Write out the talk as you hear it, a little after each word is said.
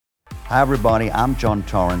Hi everybody, I'm John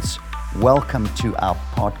Torrance. Welcome to our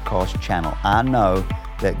podcast channel. I know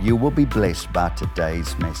that you will be blessed by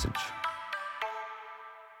today's message.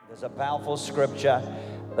 There's a powerful scripture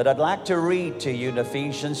that I'd like to read to you in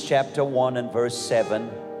Ephesians chapter 1 and verse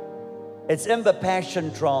 7. It's in the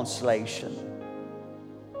Passion Translation.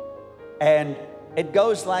 And it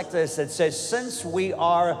goes like this. It says, since we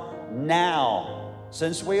are now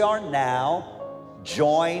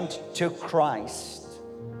joined to Christ,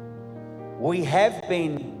 we have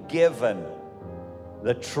been given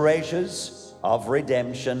the treasures of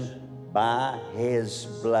redemption by His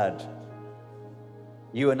blood.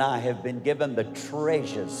 You and I have been given the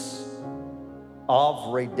treasures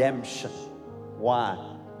of redemption. Why?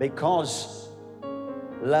 Because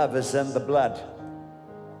love is in the blood.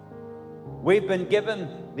 We've been given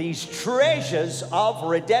these treasures of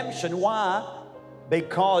redemption. Why?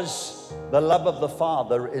 Because the love of the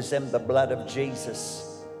Father is in the blood of Jesus.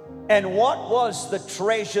 And what was the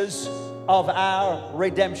treasures of our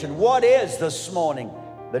redemption? What is this morning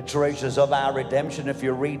the treasures of our redemption? If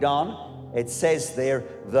you read on, it says there,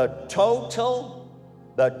 the total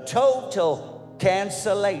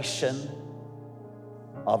cancellation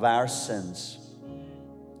of our sins.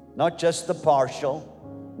 Not just the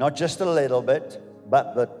partial, not just a little bit,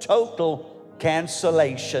 but the total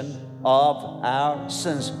cancellation of our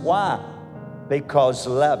sins. Why? Because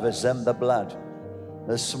love is in the blood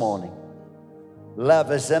this morning.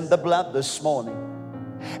 Love is in the blood this morning.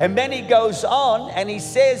 And then he goes on and he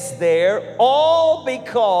says there, all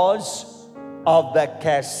because of the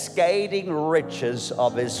cascading riches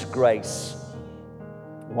of His grace.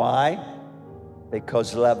 Why?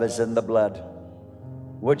 Because love is in the blood.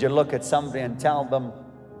 Would you look at somebody and tell them,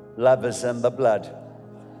 love is in the blood?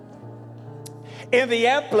 In the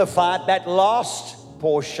Amplified, that last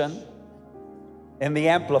portion, in the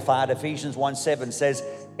Amplified, Ephesians 1:7 says,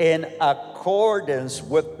 in accordance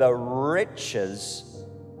with the riches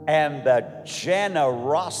and the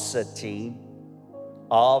generosity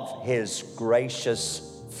of His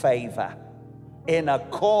gracious favor. In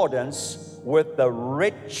accordance with the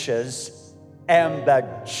riches and the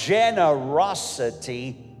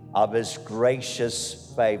generosity of His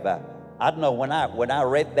gracious favor. I don't know, when I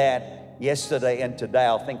read that yesterday and today,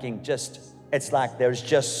 I'm thinking it's like there's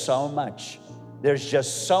just so much. There's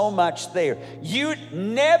just so much there. You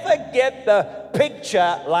never get the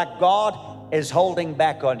picture like God is holding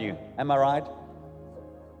back on you. Am I right?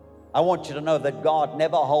 I want you to know that God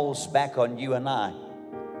never holds back on you and I.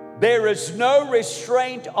 There is no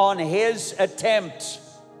restraint on His attempt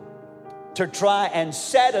to try and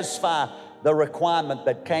satisfy the requirement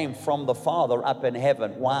that came from the Father up in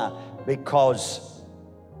heaven. Why? Because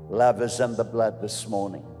love is in the blood this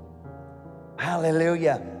morning.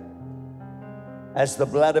 Hallelujah. As the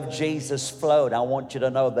blood of Jesus flowed, I want you to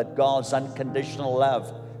know that God's unconditional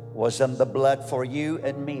love was in the blood for you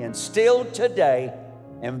and me. And still today,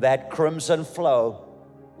 in that crimson flow,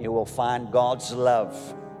 you will find God's love.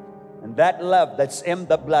 And that love that's in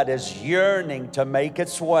the blood is yearning to make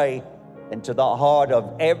its way into the heart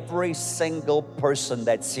of every single person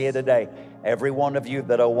that's here today. Every one of you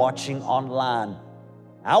that are watching online.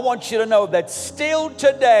 I want you to know that still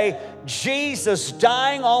today, Jesus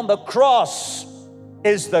dying on the cross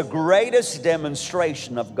is the greatest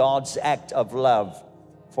demonstration of God's act of love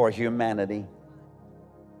for humanity.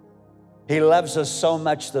 He loves us so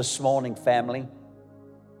much this morning, family,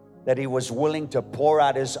 that He was willing to pour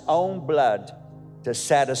out His own blood to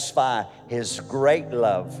satisfy His great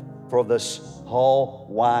love for this whole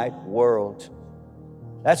wide world.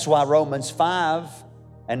 That's why Romans 5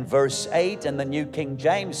 and verse 8 in the New King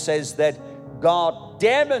James says that God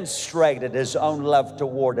demonstrated His own love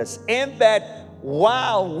toward us in that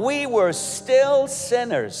while we were still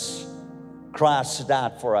sinners, Christ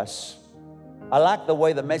died for us. I like the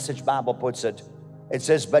way the Message Bible puts it. It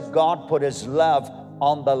says, but God put His love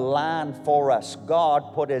on the line for us.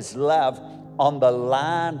 God put His love on the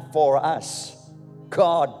line for us.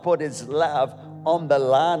 God put His love on the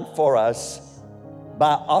line for us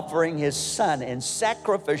by offering His Son in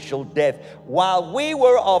sacrificial death while we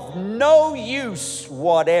were of no use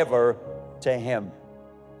whatever to Him.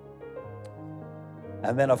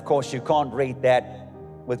 And then, of course, you can't read that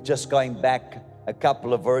with just going back a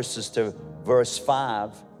couple of verses to verse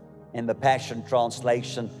 5 in the Passion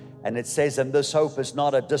Translation. And it says, and this hope is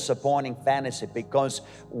not a disappointing fantasy because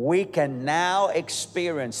we can now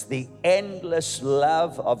experience the endless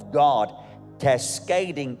love of God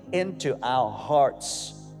cascading into our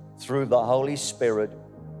hearts through the Holy Spirit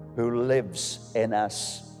who lives in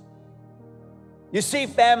us. You see,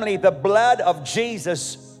 family, the blood of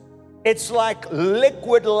Jesus, it's like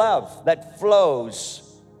liquid love that flows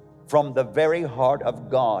from the very heart of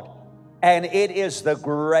God. And it is the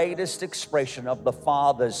greatest expression of the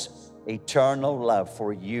Father's eternal love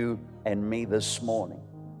for you and me this morning.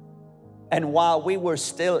 And while we were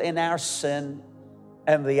still in our sin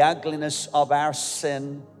and the ugliness of our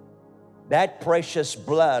sin, that precious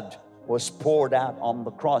blood was poured out on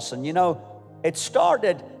the cross. And you know, it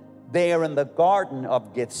started there in the Garden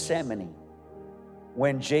of Gethsemane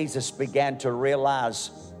when Jesus began to realize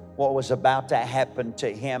what was about to happen to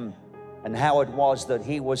him and how it was that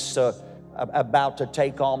he was about to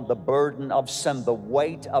take on the burden of sin, the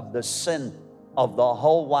weight of the sin of the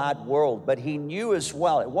whole wide world. But he knew as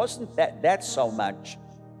well, it wasn't that so much.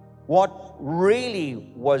 What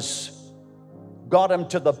really got him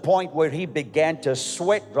to the point where he began to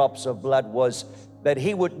sweat drops of blood was that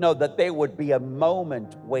he would know that there would be a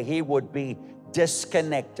moment where he would be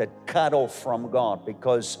disconnected, cut off from God,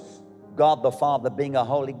 because God the Father, being a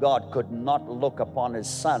holy God, could not look upon his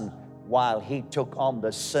Son while he took on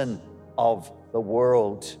the sin of the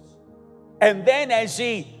world. And then as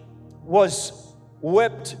he was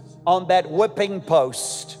whipped on that whipping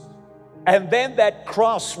post, and then that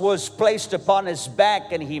cross was placed upon his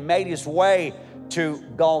back, and he made his way to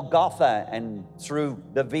Golgotha and through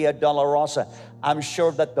the Via Dolorosa, I'm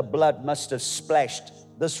sure that the blood must have splashed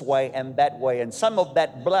this way and that way. And some of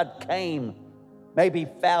that blood maybe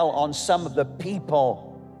fell on some of the people.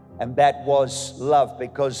 And that was love,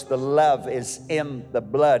 because the love is in the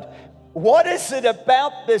blood. What is it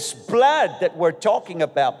about this blood that we're talking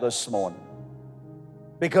about this morning?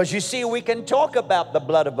 Because you see, we can talk about the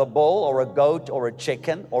blood of a bull or a goat or a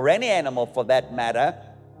chicken or any animal for that matter,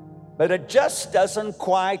 but it just doesn't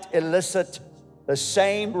quite elicit the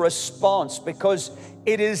same response, because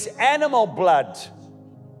it is animal blood.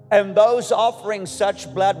 And those offering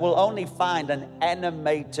such blood will only find an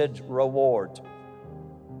animated reward.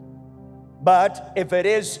 But if it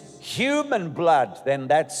is human blood, then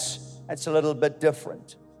that's a little bit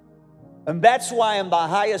different. And that's why in the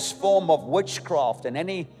highest form of witchcraft and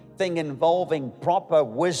anything involving proper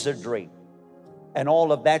wizardry and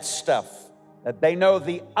all of that stuff, that they know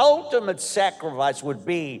the ultimate sacrifice would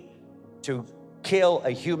be to kill a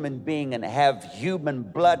human being and have human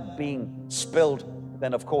blood being spilled,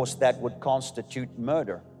 then of course that would constitute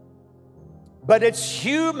murder. But it's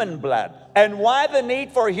human blood. And why the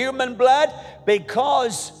need for human blood?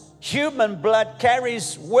 Because human blood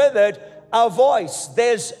carries with it a voice.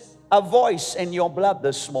 There's a voice in your blood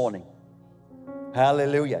this morning.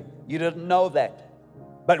 Hallelujah. You didn't know that.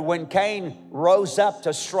 But when Cain rose up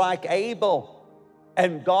to strike Abel,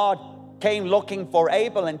 and God came looking for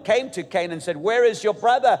Abel and came to Cain and said, "Where is your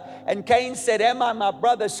brother?" And Cain said, "Am I my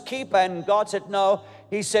brother's keeper?" And God said, "No."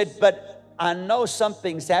 He said, "But I know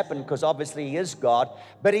something's happened," because obviously he is God.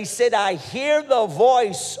 But he said, "I hear the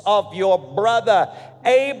voice of your brother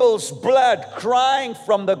Abel's blood crying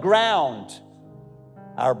from the ground."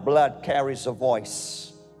 Our blood carries a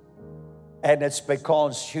voice. And it's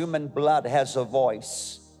because human blood has a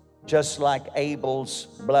voice, just like Abel's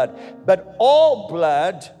blood. But all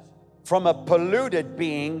blood from a polluted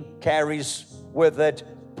being carries with it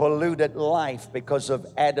polluted life because of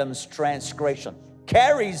Adam's transgression.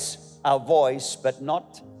 Carries a voice, but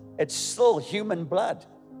it's still human blood.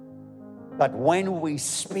 But when we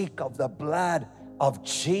speak of the blood of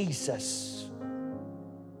Jesus,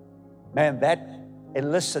 man, that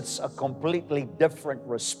elicits a completely different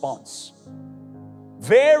response.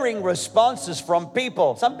 Varying responses from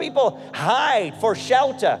people. Some people hide for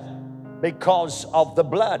shelter because of the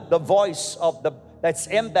blood, the voice that's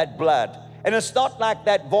in that blood. And it's not like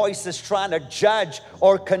that voice is trying to judge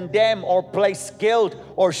or condemn or place guilt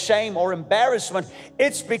or shame or embarrassment.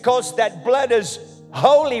 It's because that blood is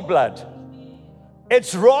holy blood.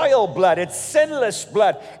 It's royal blood. It's sinless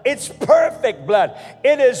blood. It's perfect blood.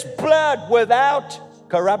 It is blood without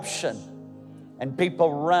corruption. And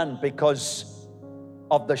people run because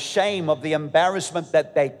of the shame, of the embarrassment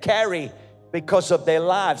that they carry because of their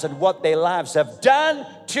lives and what their lives have done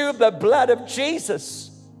to the blood of Jesus.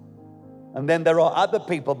 And then there are other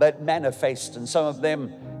people that manifest, and some of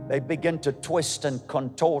them, they begin to twist and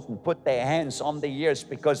contort and put their hands on their ears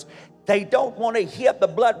because they don't want to hear the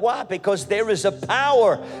blood. Why? Because there is a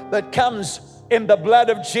power that comes in the blood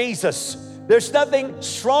of Jesus. There's nothing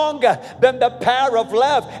stronger than the power of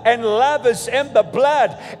love, and love is in the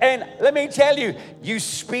blood. And let me tell you, you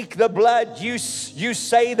speak the blood, you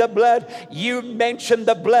say the blood, you mention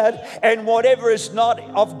the blood, and whatever is not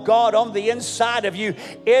of God on the inside of you,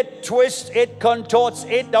 it twists, it contorts,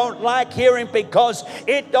 it don't like hearing because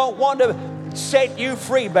it don't want to set you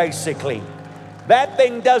free, basically. That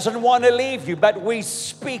thing doesn't want to leave you, but we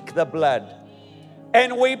speak the blood,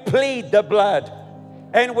 and we plead the blood.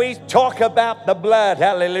 and we talk about the blood.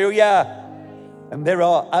 Hallelujah. And there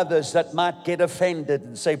are others that might get offended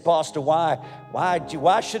and say, Pastor, why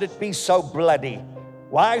should it be so bloody?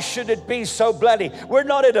 Why should it be so bloody? We're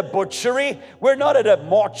not at a butchery. We're not at a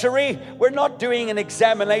mortuary. We're not doing an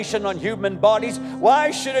examination on human bodies.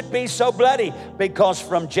 Why should it be so bloody? Because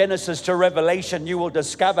from Genesis to Revelation, you will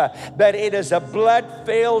discover that it is a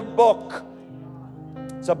blood-filled book.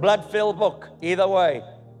 It's a blood-filled book. Either way,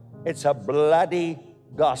 it's a bloody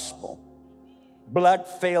gospel.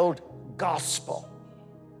 Blood-filled gospel.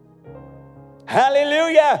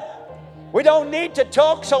 Hallelujah. We don't need to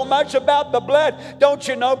talk so much about the blood. Don't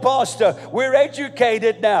you know, Pastor, we're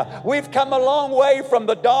educated now. We've come a long way from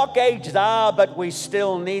the dark ages. But we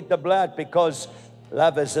still need the blood because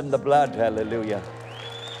love is in the blood. Hallelujah.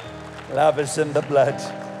 Love is in the blood.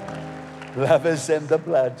 Love is in the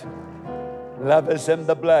blood. Love is in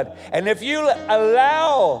the blood. And if you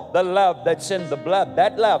allow the love that's in the blood,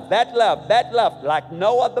 that love, like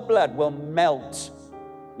no other blood, will melt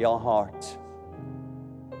your heart.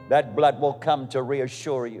 That blood will come to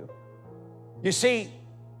reassure you. You see,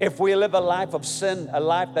 if we live a life of sin, a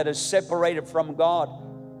life that is separated from God,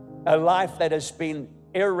 a life that has been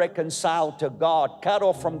irreconciled to God, cut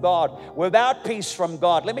off from God, without peace from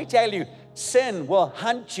God, let me tell you, sin will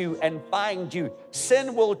hunt you and find you.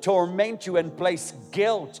 Sin will torment you and place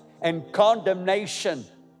guilt and condemnation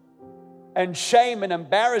and shame and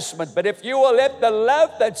embarrassment. But if you will let the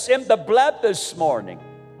love that's in the blood this morning,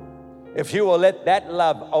 if you will let that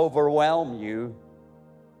love overwhelm you,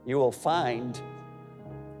 you will find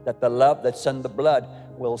that the love that's in the blood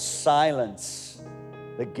will silence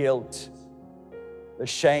the guilt, the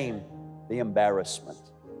shame, the embarrassment.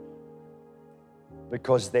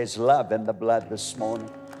 Because there's love in the blood this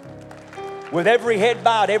morning. With every head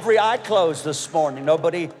bowed, every eye closed this morning,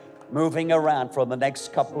 nobody moving around for the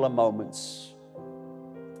next couple of moments.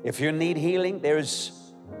 If you need healing, there's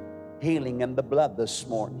healing in the blood this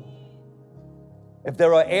morning. If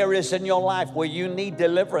there are areas in your life where you need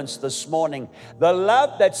deliverance this morning, the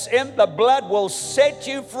love that's in the blood will set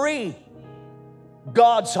you free.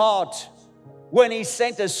 God's heart, when He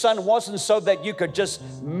sent His Son, wasn't so that you could just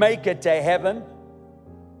make it to heaven,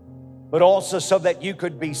 but also so that you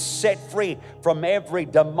could be set free from every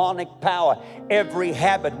demonic power, every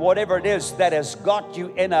habit, whatever it is that has got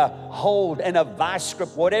you in a hold, in a vice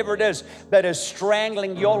grip, whatever it is that is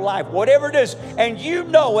strangling your life, whatever it is, and you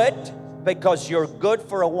know it, because you're good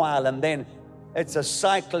for a while and then it's a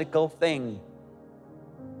cyclical thing.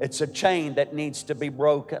 It's a chain that needs to be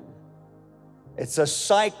broken. It's a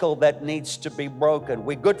cycle that needs to be broken.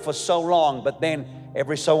 We're good for so long, but then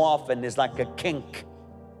every so often there's like a kink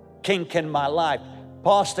in my life.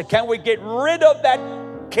 Pastor, can we get rid of that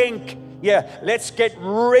kink? Yeah, let's get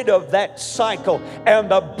rid of that cycle,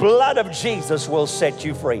 and the blood of Jesus will set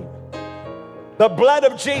you free. The blood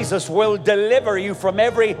of Jesus will deliver you from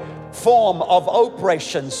every form of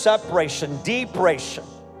oppression, separation, depression,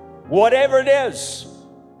 whatever it is.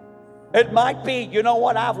 It might be, you know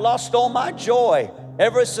what, I've lost all my joy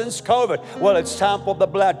ever since COVID. Well, it's time for the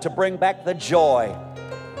blood to bring back the joy.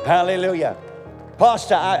 Hallelujah.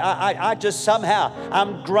 Pastor, I just somehow,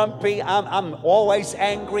 I'm grumpy, I'm always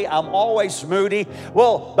angry, I'm always moody.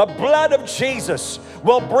 Well, the blood of Jesus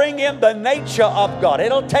will bring in the nature of God.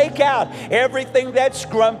 It'll take out everything that's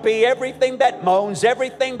grumpy, everything that moans,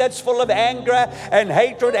 everything that's full of anger and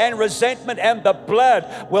hatred and resentment, and the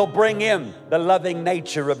blood will bring in the loving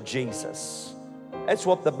nature of Jesus. That's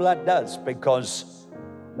what the blood does, because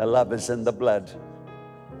the love is in the blood.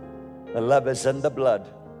 The love is in the blood.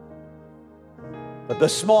 But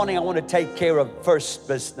this morning, I want to take care of first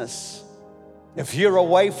business. If you're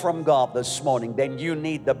away from God this morning, then you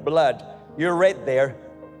need the blood. You read there,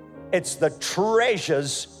 it's the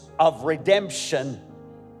treasures of redemption.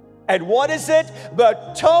 And what is it?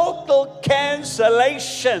 The total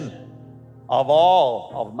cancellation of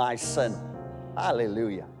all of my sin.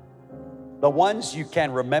 Hallelujah. The ones you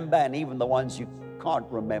can remember and even the ones you can't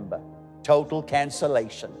remember. Total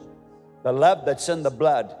cancellation. The love that's in the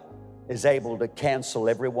blood is able to cancel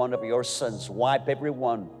every one of your sins, wipe every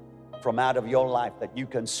one from out of your life, that you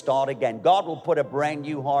can start again. God will put a brand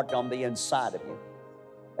new heart on the inside of you.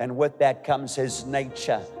 And with that comes His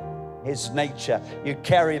nature. His nature. You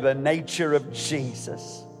carry the nature of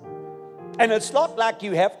Jesus. And it's not like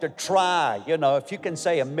you have to try. You know, if you can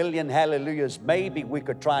say 1,000,000 hallelujahs, maybe we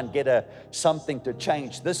could try and get something to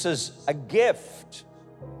change. This is a gift.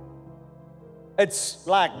 It's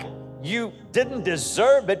like you didn't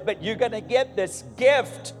deserve it, but you're going to get this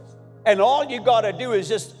gift. And all you got to do is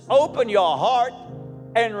just open your heart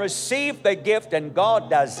and receive the gift, and God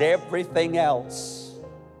does everything else.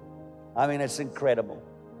 I mean, it's incredible.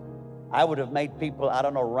 I would have made people, I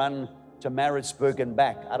don't know, run to Maritzburg and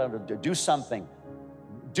back. I don't know, do something.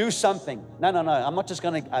 Do something. No, I'm not just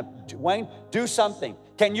going to, Wayne, do something.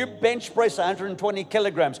 Can you bench press 120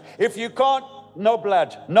 kilograms? If you can't, no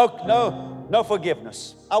blood, no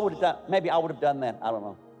forgiveness. I would have done, maybe I would have done that. I don't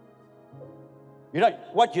know. You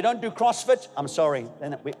don't do CrossFit? I'm sorry.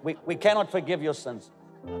 Then we cannot forgive your sins.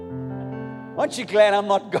 Aren't you glad I'm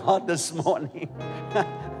not God this morning?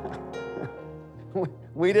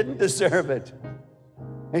 We didn't deserve it.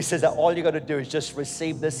 He says that all you got to do is just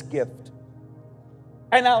receive this gift.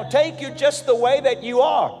 And I'll take you just the way that you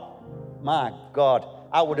are. My God,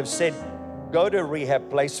 I would have said, go to a rehab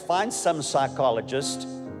place, find some psychologist,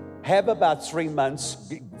 have about 3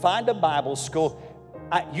 months, find a Bible school.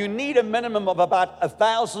 You need a minimum of about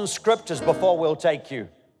 1,000 scriptures before we'll take you.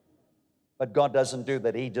 But God doesn't do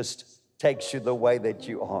that. He just takes you the way that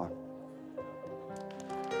you are.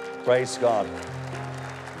 Praise God.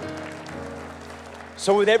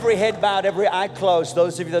 So with every head bowed, every eye closed,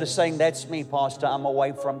 those of you that are saying, that's me, Pastor, I'm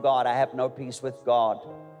away from God, I have no peace with God.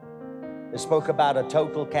 They spoke about a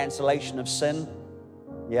total cancellation of sin.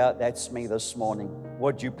 Yeah, that's me this morning.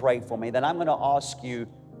 Would you pray for me? Then I'm going to ask you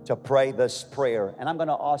to pray this prayer. And I'm going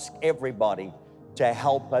to ask everybody to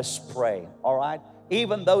help us pray. All right?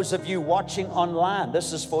 Even those of you watching online,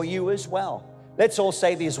 this is for you as well. Let's all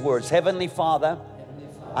say these words. Heavenly Father,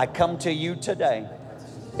 I come to you today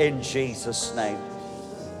in Jesus' name.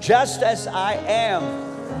 Just as I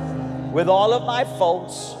am, with all of my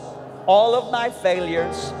faults, all of my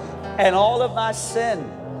failures, and all of my sin,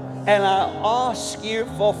 and I ask you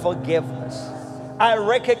for forgiveness. I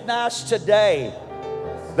recognize today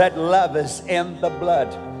that love is in the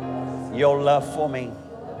blood, your love for me.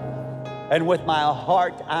 And with my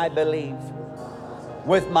heart I believe,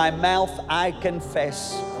 with my mouth I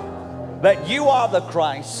confess that you are the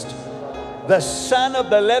Christ, the Son of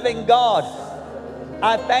the living God.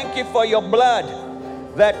 I thank you for your blood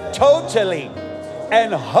that totally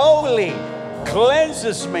and wholly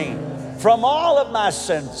cleanses me from all of my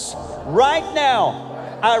sins. Right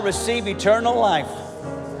now, I receive eternal life.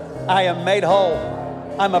 I am made whole.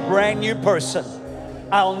 I'm a brand new person.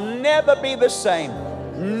 I'll never be the same.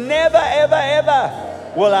 Never, ever,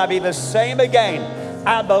 ever will I be the same again.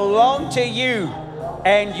 I belong to you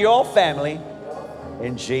and your family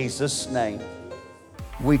in Jesus' name.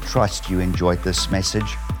 We trust you enjoyed this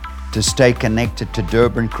message. To stay connected to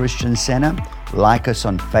Durban Christian Center, like us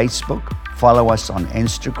on Facebook, follow us on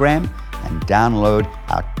Instagram, and download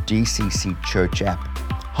our DCC Church app.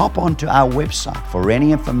 Hop onto our website for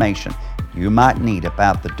any information you might need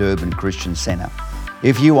about the Durban Christian Center.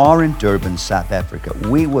 If you are in Durban, South Africa,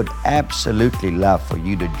 we would absolutely love for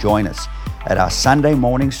you to join us at our Sunday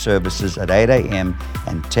morning services at 8 a.m.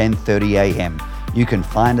 and 10:30 a.m. You can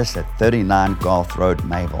find us at 39 Garth Road,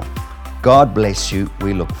 Mayville. God bless you.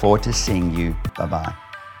 We look forward to seeing you. Bye-bye.